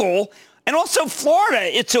illegal, and also Florida,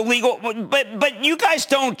 it's illegal. But you guys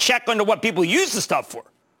don't check into what people use the stuff for.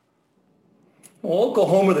 Well,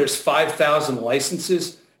 Oklahoma, there's 5,000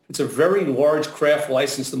 licenses. It's a very large craft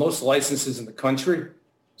license, the most licenses in the country.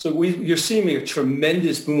 So you're seeing a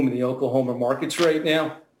tremendous boom in the Oklahoma markets right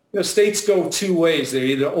now. States go two ways. They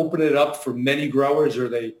either open it up for many growers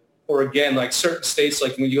or again, like certain states,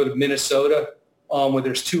 like when you go to Minnesota, where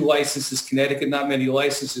there's 2 licenses, Connecticut, not many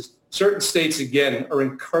licenses. Certain states, again, are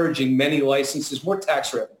encouraging many licenses, more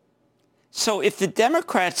tax revenue. So if the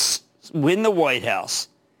Democrats win the White House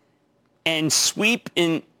and sweep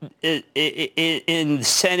in the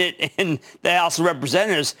Senate and the House of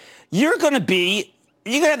Representatives, you're going to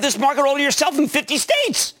have this market all to yourself in 50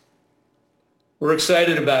 states. We're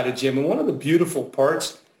excited about it, Jim. And one of the beautiful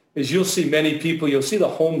parts is you'll see the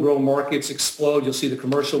homegrown markets explode. You'll see the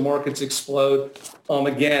commercial markets explode.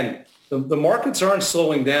 Again, the markets aren't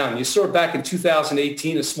slowing down. You saw it back in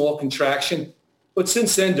 2018, a small contraction. But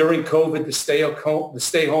since then, during COVID, the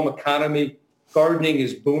stay-home economy, gardening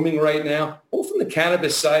is booming right now, both from the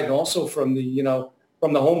cannabis side and also from the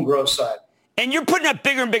home grow side. And you're putting up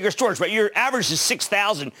bigger and bigger stores, right? Your average is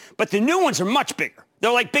 6,000, but the new ones are much bigger.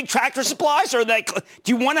 They're like big Tractor Supplies, or do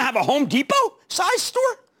you want to have a Home Depot size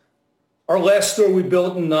store? Our last store we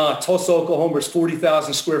built in Tulsa, Oklahoma is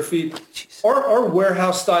 40,000 square feet. Our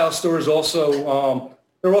warehouse style stores also,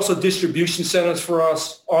 they're also distribution centers for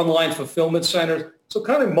us, online fulfillment centers. So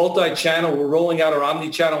kind of multi-channel. We're rolling out our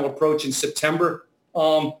omni-channel approach in September.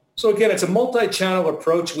 So again, it's a multi-channel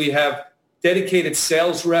approach. We have dedicated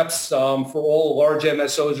sales reps for all large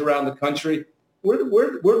MSOs around the country. We're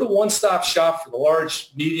the one-stop shop for the large,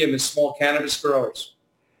 medium, and small cannabis growers.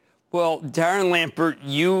 Well, Darren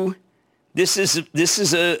Lampert, this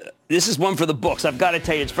is one for the books. I've got to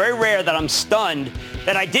tell you, it's very rare that I'm stunned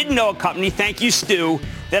that I didn't know a company, thank you, Stu,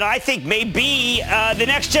 that I think may be the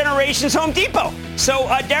next generation's Home Depot. So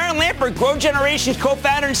Darren Lampert, GrowGeneration's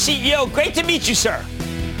co-founder and CEO, great to meet you, sir.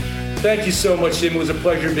 Thank you so much, Jim. It was a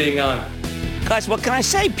pleasure being on. Guys, what can I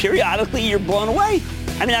say? Periodically, you're blown away.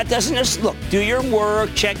 That doesn't just look. Do your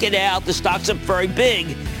work, check it out. The stock's up very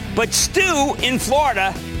big. But Stu in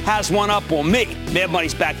Florida has one up on me. Mad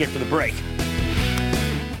Money's back here for the break.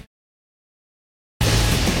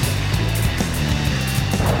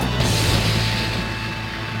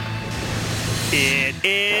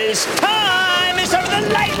 is time. It's time for the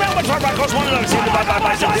lightning round. Which one goes one of those?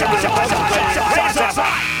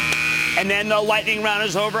 And then the lightning round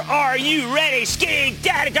is over. Are you ready? Ski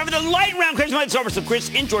Daddy, time for the lightning round. Chris, it's over. So Chris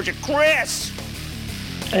in Georgia. Chris.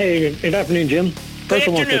 Hey, good afternoon, Jim. First,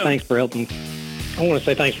 I want to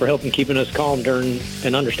say thanks for helping keeping us calm during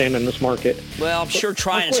and understanding this market. Well, I'm sure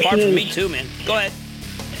trying. It's hard for me too, man. Go ahead.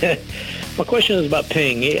 My question is about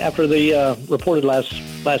Ping. After the reported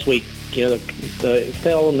last week, it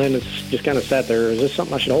fell and then it's just kind of sat there. Is this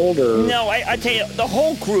something I should hold? Or No, I tell you, the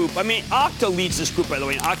whole group, I mean, Okta leads this group, by the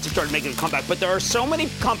way, and Okta started making a comeback, but there are so many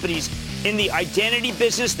companies in the identity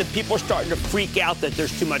business that people are starting to freak out that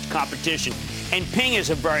there's too much competition, and Ping is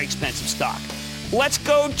a very expensive stock. Let's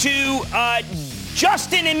go to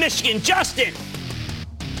Justin in Michigan. Justin.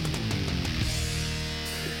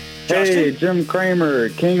 Hey, Jim Cramer,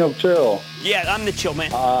 King of Chill. Yeah, I'm the chill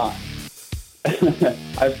man.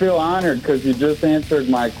 I feel honored because you just answered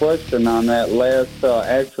my question on that last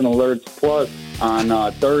Action Alerts Plus on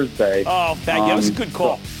Thursday. Oh, thank you. That was a good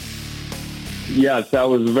call. Yes, that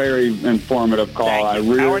was a very informative call. I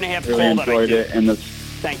really enjoyed it. And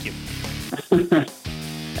thank you.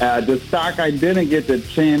 The stock I didn't get the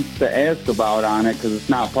chance to ask about on it because it's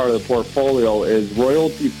not part of the portfolio is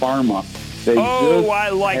Royalty Pharma. I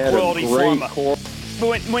like Royalty Pharma.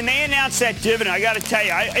 When they announced that dividend, I got to tell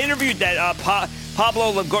you, I interviewed that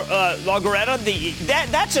Pablo Legorreta.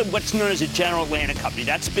 That's what's known as a General Atlantic company.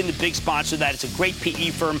 That's been the big sponsor of that. It's a great PE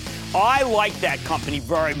firm. I like that company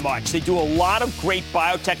very much. They do a lot of great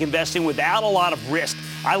biotech investing without a lot of risk.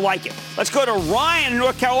 I like it. Let's go to Ryan in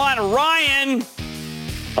North Carolina. Ryan.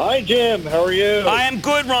 Hi, Jim. How are you? I am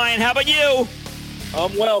good, Ryan. How about you?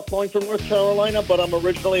 I'm well, calling from North Carolina, but I'm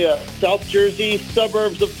originally a South Jersey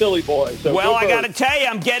suburbs of Philly boy. So well, I got to tell you,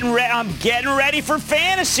 I'm getting ready for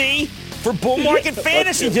fantasy, for bull market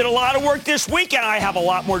fantasy. Did a lot of work this weekend. I have a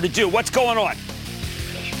lot more to do. What's going on?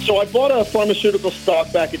 So I bought a pharmaceutical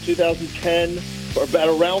stock back in 2010 for about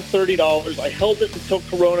around $30. I held it until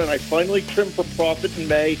Corona, and I finally trimmed for profit in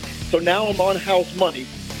May. So now I'm on house money.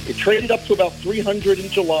 It traded up to about 300 in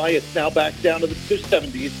July. It's now back down to the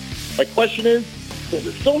 270s. My question is, does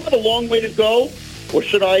it still have a long way to go, or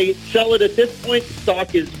should I sell it at this point? The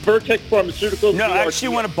stock is Vertex Pharmaceuticals. No, I actually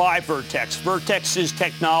want to buy Vertex. Vertex's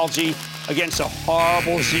technology against a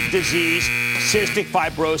horrible disease, cystic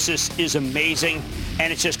fibrosis, is amazing,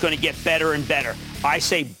 and it's just going to get better and better. I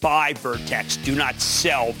say buy Vertex. Do not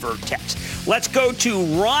sell Vertex. Let's go to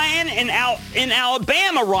Ryan in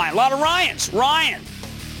Alabama. Ryan, a lot of Ryans. Ryan.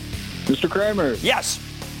 Mr. Cramer. Yes.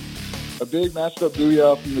 A big matched up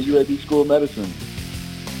booyah from the UAB School of Medicine.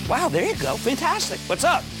 Wow, there you go. Fantastic. What's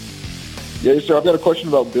up? Yes, sir. I've got a question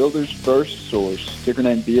about Builders First Source, ticker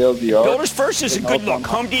name BLDR. Builders First is a good look.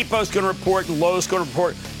 Home Depot's going to report and Lowe's going to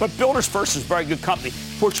report, but Builders First is a very good company.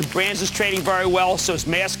 Fortune Brands is trading very well, so is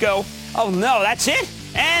Masco. Oh, no, that's it?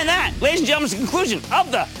 And that, ladies and gentlemen, is the conclusion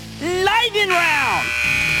of the Lightning Round.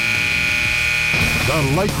 The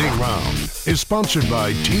Lightning Round is sponsored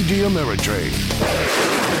by TD Ameritrade.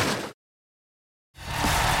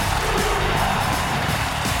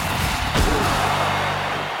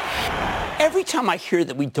 Every time I hear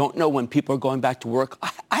that we don't know when people are going back to work,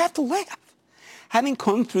 I have to laugh. Having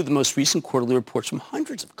combed through the most recent quarterly reports from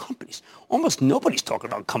hundreds of companies, almost nobody's talking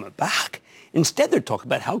about coming back. Instead, they're talking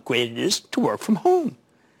about how great it is to work from home.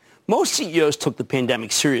 Most CEOs took the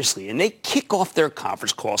pandemic seriously, and they kick off their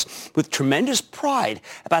conference calls with tremendous pride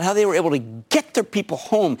about how they were able to get their people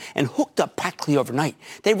home and hooked up practically overnight.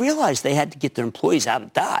 They realized they had to get their employees out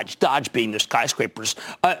of Dodge being the skyscrapers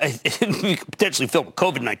potentially filled with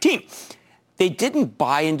COVID-19. They didn't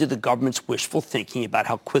buy into the government's wishful thinking about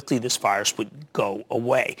how quickly this virus would go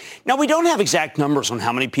away. Now, we don't have exact numbers on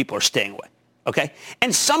how many people are staying away, okay?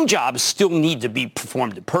 And some jobs still need to be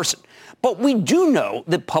performed in person. But we do know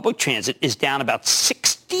that public transit is down about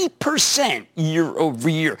 60% year over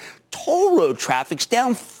year. Toll road traffic's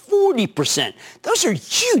down 40%. Those are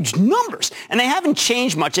huge numbers, and they haven't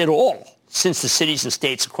changed much at all since the cities and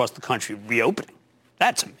states across the country reopening.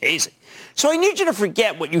 That's amazing. So I need you to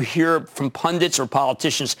forget what you hear from pundits or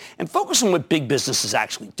politicians and focus on what big business is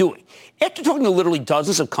actually doing. After talking to literally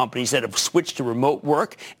dozens of companies that have switched to remote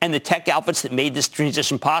work and the tech outfits that made this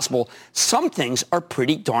transition possible, some things are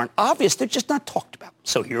pretty darn obvious. They're just not talked about.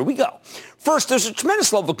 So here we go. First, there's a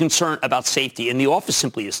tremendous level of concern about safety, and the office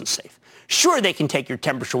simply isn't safe. Sure, they can take your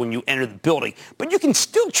temperature when you enter the building, but you can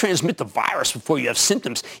still transmit the virus before you have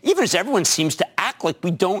symptoms, even as everyone seems to act like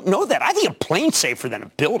we don't know that. I think a plane's safer than a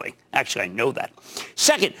building. Actually, I know that.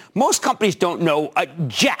 Second, most companies don't know a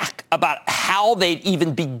jack about how they'd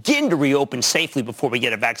even begin to reopen safely before we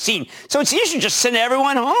get a vaccine. So it's easier to just send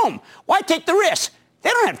everyone home. Why take the risk? They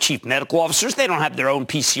don't have chief medical officers. They don't have their own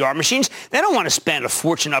PCR machines. They don't want to spend a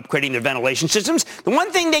fortune upgrading their ventilation systems. The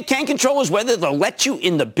one thing they can control is whether they'll let you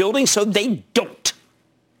in the building, so they don't.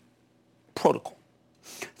 Protocol.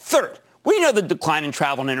 Third, we know the decline in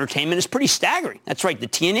travel and entertainment is pretty staggering. That's right, the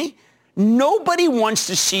T&E. Nobody wants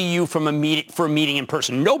to see you for a meeting in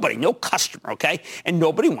person. Nobody, no customer, okay? And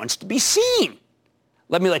nobody wants to be seen.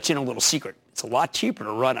 Let me let you in a little secret. It's a lot cheaper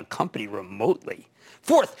to run a company remotely.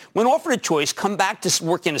 Fourth, when offered a choice, come back to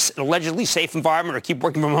work in an allegedly safe environment or keep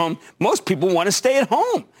working from home, most people want to stay at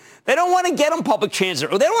home. They don't want to get on public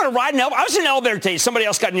transit, or they don't want to ride an elevator. I was in an elevator today. Somebody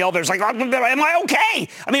else got in the elevator. It's like, am I okay?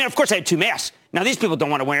 I mean, of course, I had 2 masks. Now, these people don't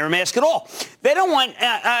want to wear a mask at all. They don't want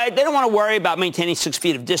to worry about maintaining 6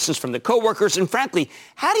 feet of distance from their coworkers. And frankly,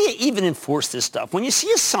 how do you even enforce this stuff? When you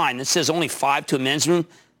see a sign that says only 5 to a men's room,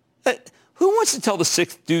 who wants to tell the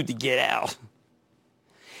 6th dude to get out?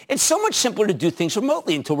 It's so much simpler to do things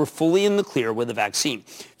remotely until we're fully in the clear with a vaccine.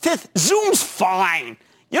 Fifth, Zoom's fine.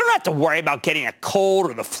 You don't have to worry about getting a cold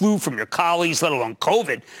or the flu from your colleagues, let alone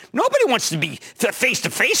COVID. Nobody wants to be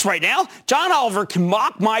face-to-face right now. John Oliver can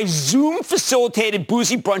mock my Zoom-facilitated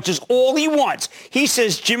boozy brunches all he wants. He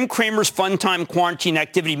says Jim Cramer's fun-time quarantine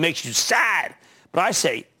activity makes you sad. But I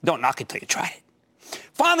say, don't knock it till you try it.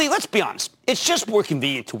 Finally, let's be honest. It's just more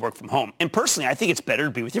convenient to work from home. And personally, I think it's better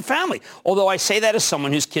to be with your family, although I say that as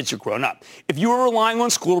someone whose kids are grown up. If you are relying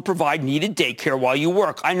on school to provide needed daycare while you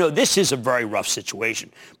work, I know this is a very rough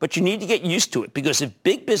situation. But you need to get used to it, because if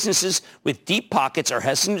big businesses with deep pockets are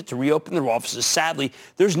hesitant to reopen their offices, sadly,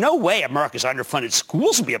 there's no way America's underfunded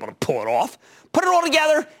schools will be able to pull it off. Put it all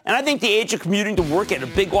together, and I think the age of commuting to work at a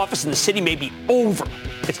big office in the city may be over.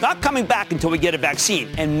 It's not coming back until we get a vaccine,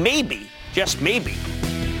 and maybe, just maybe,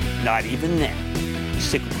 not even then.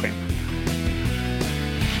 Stick with Cramer.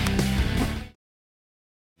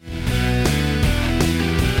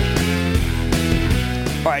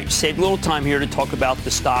 All right, save a little time here to talk about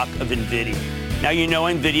the stock of NVIDIA. Now, you know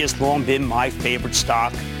NVIDIA has long been my favorite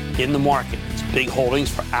stock in the market. It's big holdings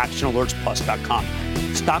for ActionAlertsPlus.com.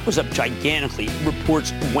 Stock was up gigantically. It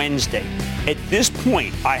reports Wednesday. At this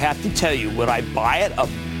point, I have to tell you, would I buy it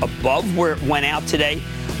above where it went out today?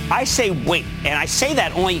 I say wait, and I say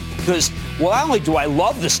that only because, well, not only do I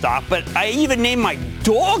love the stock, but I even named my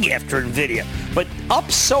dog after NVIDIA. But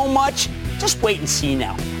up so much, just wait and see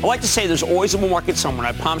now. I like to say there's always a bull market somewhere,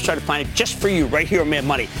 and I promise to try to find it just for you right here on Mad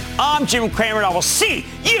Money. I'm Jim Cramer, and I will see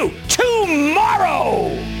you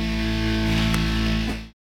tomorrow.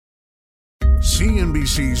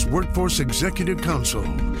 CNBC's Workforce Executive Council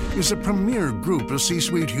is a premier group of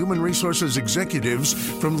C-suite human resources executives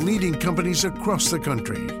from leading companies across the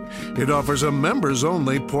country. It offers a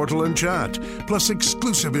members-only portal and chat, plus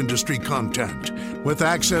exclusive industry content, with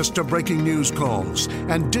access to breaking news calls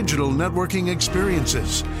and digital networking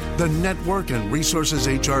experiences. The network and resources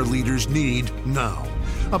HR leaders need now.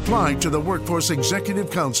 Apply to the Workforce Executive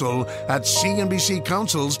Council at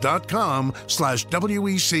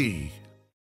cnbccouncils.com/WEC.